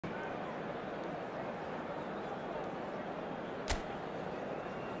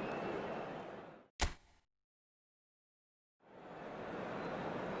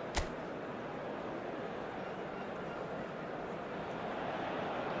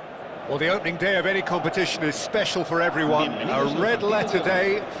Well, the opening day of any competition is special for everyone. A red letter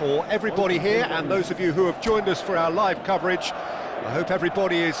day for everybody here, and those of you who have joined us for our live coverage. I hope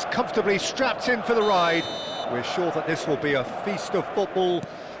everybody is comfortably strapped in for the ride. We're sure that this will be a feast of football,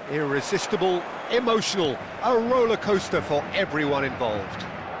 irresistible, emotional, a roller coaster for everyone involved.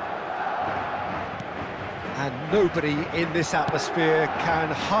 And nobody in this atmosphere can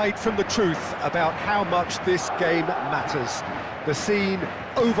hide from the truth about how much this game matters. The scene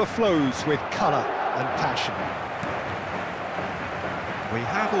overflows with colour and passion. We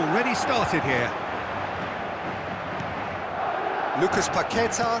have already started here. Lucas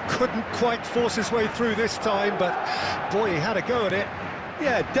Paqueta couldn't quite force his way through this time, but boy, he had a go at it.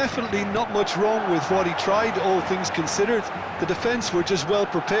 Yeah, definitely not much wrong with what he tried, all things considered. The defence were just well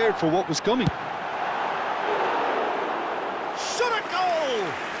prepared for what was coming. Shot at goal!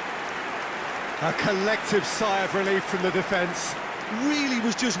 A collective sigh of relief from the defence. Really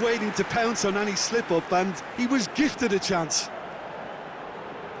was just waiting to pounce on any slip-up, and he was gifted a chance.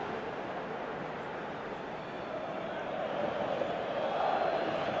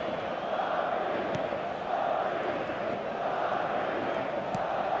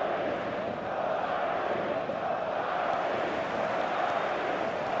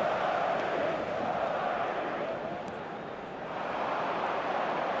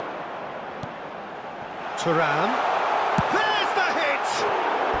 Turan. There's the hit!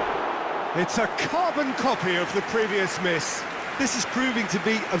 It's a carbon copy of the previous miss. This is proving to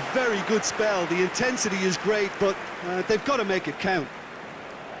be a very good spell. The intensity is great, but they've got to make it count.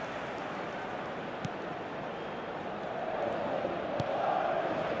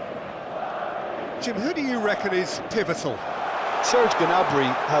 Jim, who do you reckon is pivotal? Serge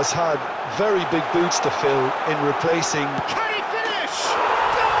Gnabry has had very big boots to fill in replacing... Can he finish?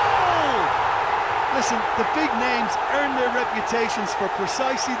 Goal! Listen, the big names earn their reputations for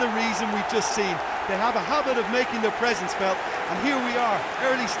precisely the reason we've just seen. They have a habit of making their presence felt, and here we are,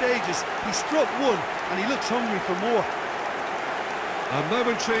 early stages. He struck one, and he looks hungry for more. A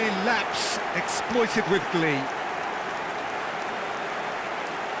momentary lapse exploited with glee.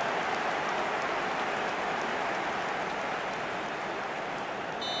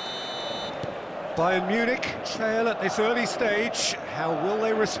 Bayern Munich trail at this early stage. How will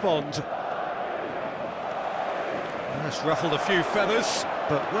they respond? That's ruffled a few feathers,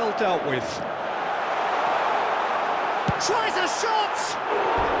 but well dealt with. Tries a shot!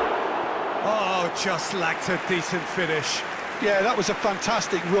 Oh, just lacked a decent finish. Yeah, that was a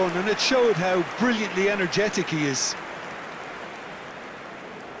fantastic run, and it showed how brilliantly energetic he is.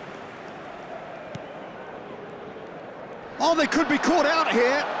 Oh, they could be caught out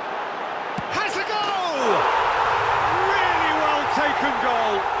here. Has a goal! Really well taken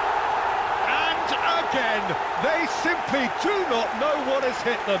goal. And again, they simply do not know what has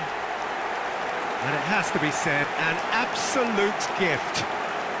hit them. And it has to be said, an absolute gift.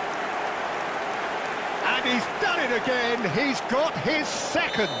 And he's done it again. He's got his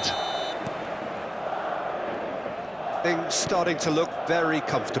second. Things starting to look very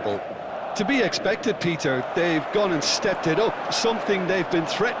comfortable. To be expected, Peter. They've gone and stepped it up, something they've been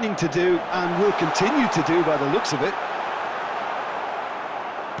threatening to do and will continue to do by the looks of it.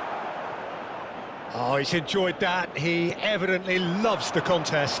 Oh, he's enjoyed that. He evidently loves the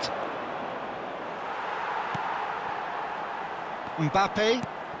contest. Mbappe.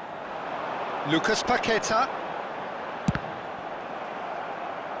 Lucas Paqueta.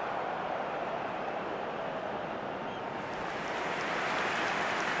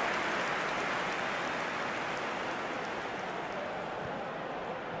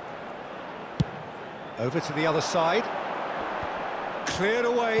 Over to the other side. Cleared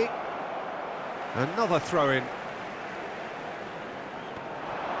away. Another throw-in.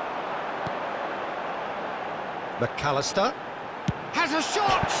 McAllister has a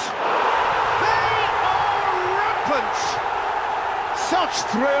shot! They are rampant! Such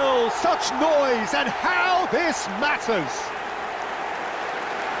thrill, such noise, and how this matters!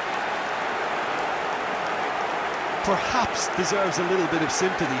 Perhaps deserves a little bit of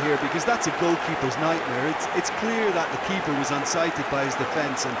sympathy here, because that's a goalkeeper's nightmare. It's clear that the keeper was unsighted by his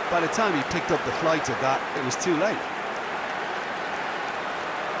defence, and by the time he picked up the flight of that, it was too late.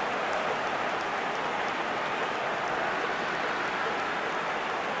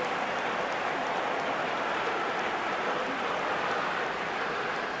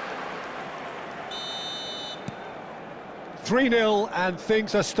 (3-0) and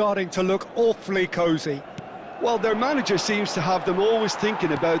things are starting to look awfully cosy. Well, their manager seems to have them always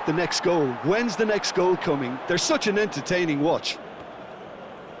thinking about the next goal. When's the next goal coming? They're such an entertaining watch.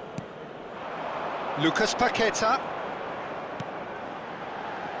 Lucas Paqueta.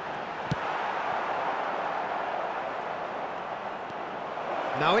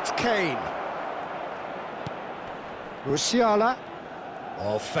 Now it's Kane. Musiala.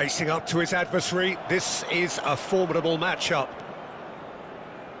 Oh, facing up to his adversary. This is a formidable matchup.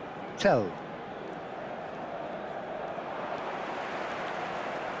 Tell.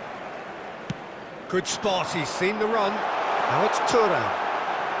 Good spot, he's seen the run. Now it's Thuram.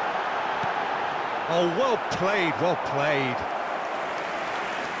 Oh, well played, well played.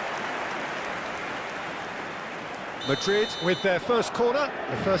 Madrid with their first corner,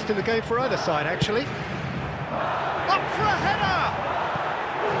 the first in the game for either side, actually. Up for a header!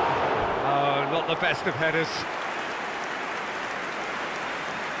 Oh, not the best of headers.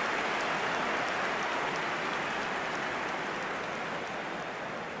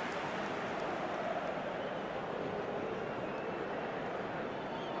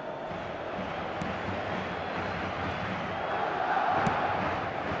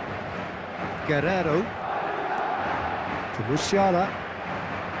 Guerrero to Musiala,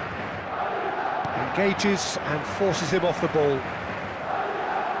 engages and forces him off the ball.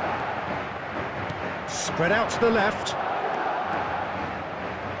 Spread out to the left.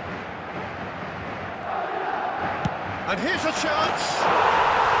 And here's a chance.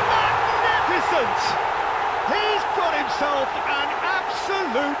 Magnificent! He's got himself an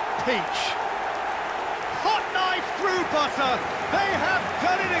absolute peach. Hot knife through butter. They have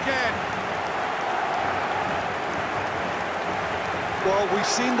done it again. Well, we've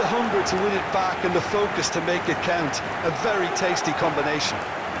seen the hunger to win it back and the focus to make it count. A very tasty combination.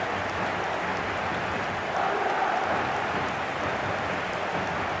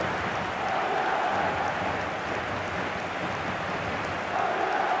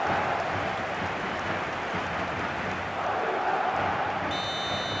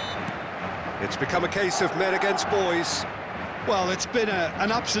 It's become a case of men against boys. Well, it's been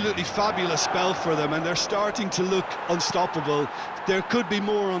an absolutely fabulous spell for them, and they're starting to look unstoppable. There could be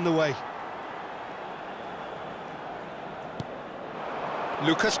more on the way.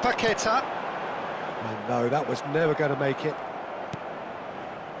 Lucas Paqueta. And no, that was never going to make it.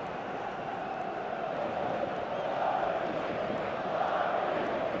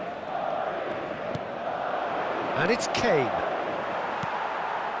 And it's Kane.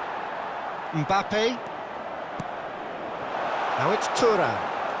 Mbappe. Now it's Thuram.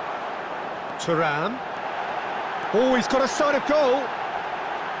 Thuram. Oh, he's got a sight of goal.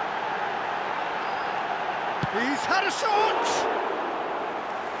 He's had a shot!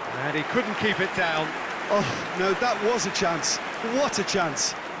 And he couldn't keep it down. Oh, no, that was a chance. What a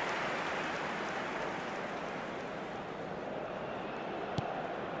chance.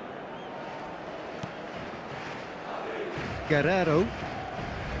 Guerrero.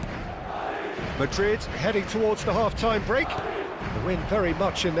 Madrid heading towards the half-time break. The wind very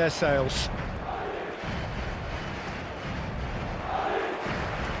much in their sails.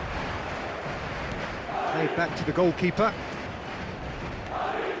 Played back to the goalkeeper.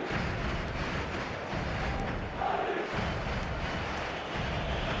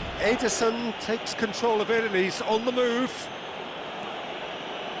 Ederson takes control of it and he's on the move.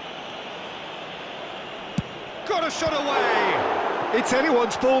 Got a shot away! It's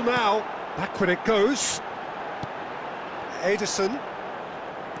anyone's ball now. Backward it goes. Ederson.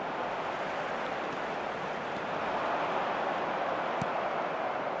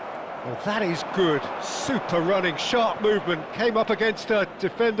 Well, that is good. Super running, sharp movement. Came up against a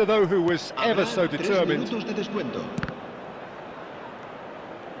defender, though, who was ever so determined.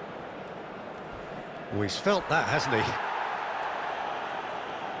 Oh, he's felt that, hasn't he?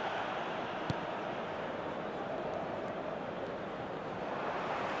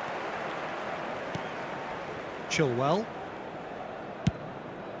 Chilwell.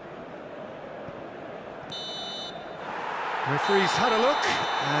 Referee's had a look,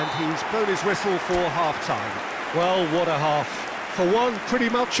 and he's blown his whistle for half-time. Well, what a half. For one, pretty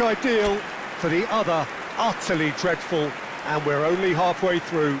much ideal. For the other, utterly dreadful. And we're only halfway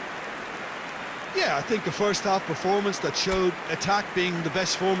through. Yeah, I think a first-half performance that showed attack being the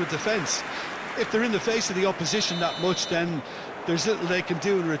best form of defence. If they're in the face of the opposition that much, then there's little they can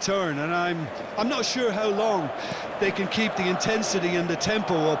do in return, and I'm not sure how long they can keep the intensity and the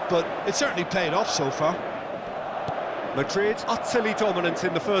tempo up, but it certainly paid off so far. Madrid utterly dominant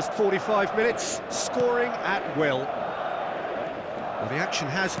in the first 45 minutes, scoring at will. Well, the action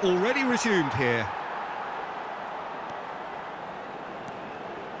has already resumed here.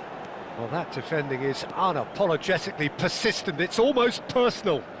 Well, that defending is unapologetically persistent. It's almost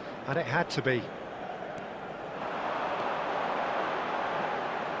personal, and it had to be.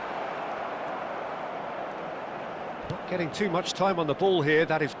 Not getting too much time on the ball here.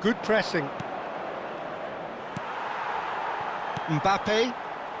 That is good pressing. Mbappe.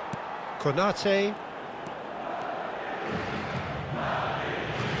 Konate.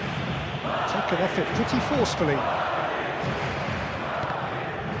 Taken off it pretty forcefully.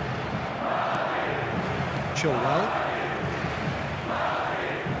 Chilwell.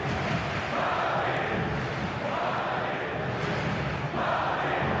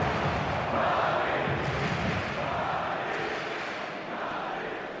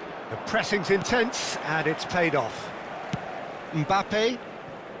 The pressing's intense and it's paid off. Mbappe.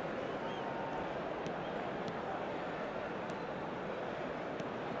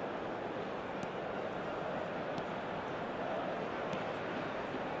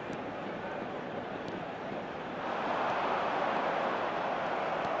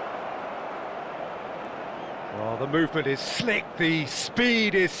 Well, the movement is slick, the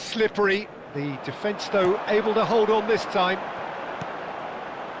speed is slippery. The defence, though, able to hold on this time.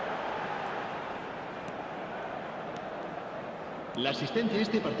 La asistencia a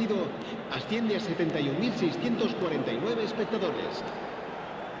este partido asciende a 71.649 espectadores.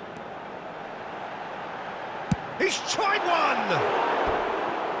 He's tried one!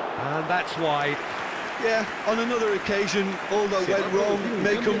 And that's wide. Yeah, on another occasion, all that went wrong,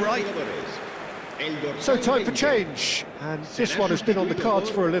 make them right. So time for change, and this one has been on the cards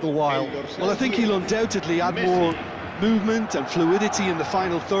for a little while. Well, I think he'll undoubtedly add more movement and fluidity in the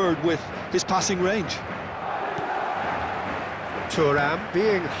final third with his passing range. Thuram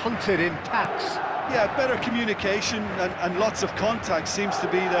being hunted in packs. Yeah, better communication and lots of contact seems to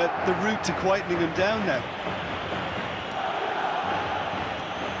be the route to quietening him down now.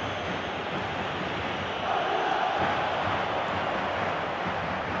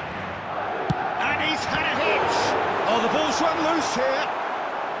 And he's had a hit! Oh, the ball's run loose here.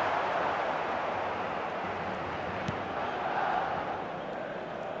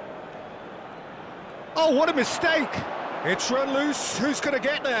 Oh, what a mistake! It's run loose, who's going to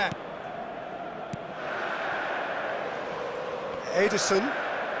get there? Ederson.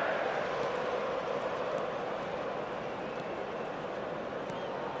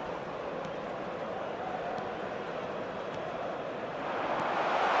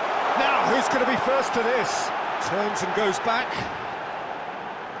 Now, who's going to be first to this? Turns and goes back.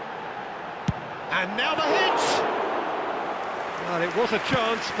 And now the hit! Well, it was a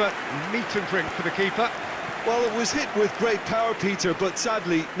chance, but meat and drink for the keeper. Well, it was hit with great power, Peter, but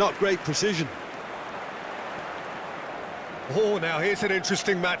sadly, not great precision. Oh, now here's an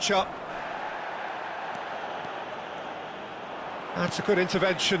interesting matchup. That's a good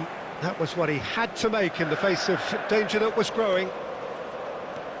intervention. That was what he had to make in the face of danger that was growing.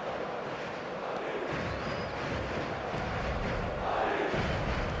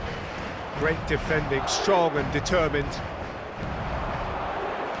 Great defending, strong and determined.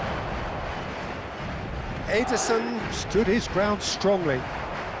 Ederson stood his ground strongly.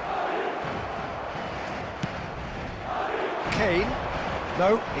 Kane,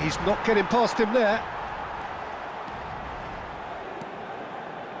 no, he's not getting past him there.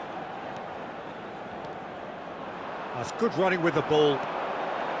 That's good running with the ball.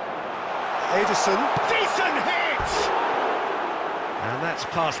 Ederson, decent hit! And that's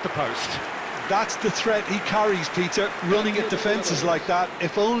past the post. That's the threat he carries, Peter, running at defences like that,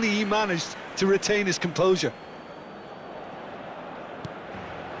 if only he managed to retain his composure.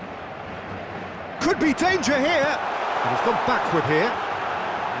 Could be danger here. And he's gone backward here.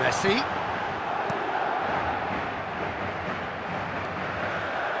 Messi.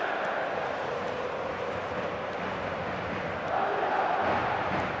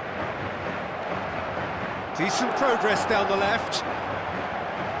 Decent progress down the left.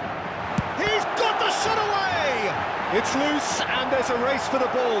 He's got the shot away! It's loose and there's a race for the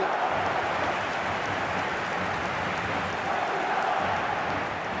ball.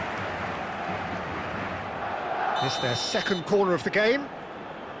 It's their second corner of the game.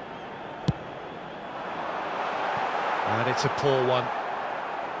 And it's a poor one.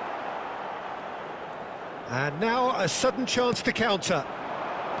 And now a sudden chance to counter.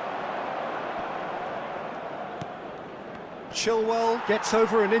 Chilwell gets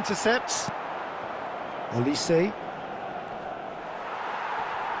over and intercepts. Olise.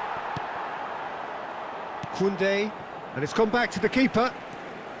 Koundé. And it's gone back to the keeper.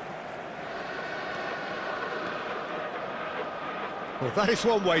 Well, that is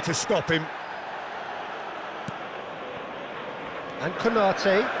one way to stop him. And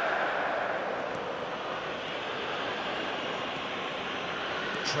Konate.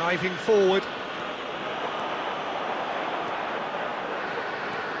 Driving forward.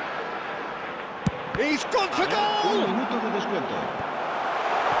 He's gone for goal!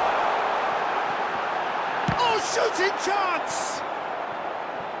 Oh, shooting chance!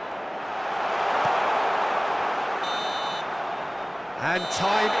 And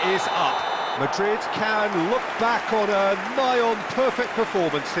time is up. Madrid can look back on a nigh-on perfect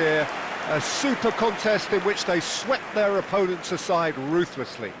performance here. A super contest in which they swept their opponents aside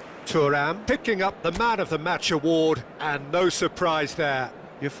ruthlessly. Thuram picking up the Man of the Match award, and no surprise there.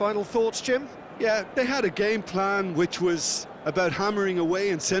 Your final thoughts, Jim? Yeah, they had a game plan which was about hammering away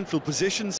in central positions.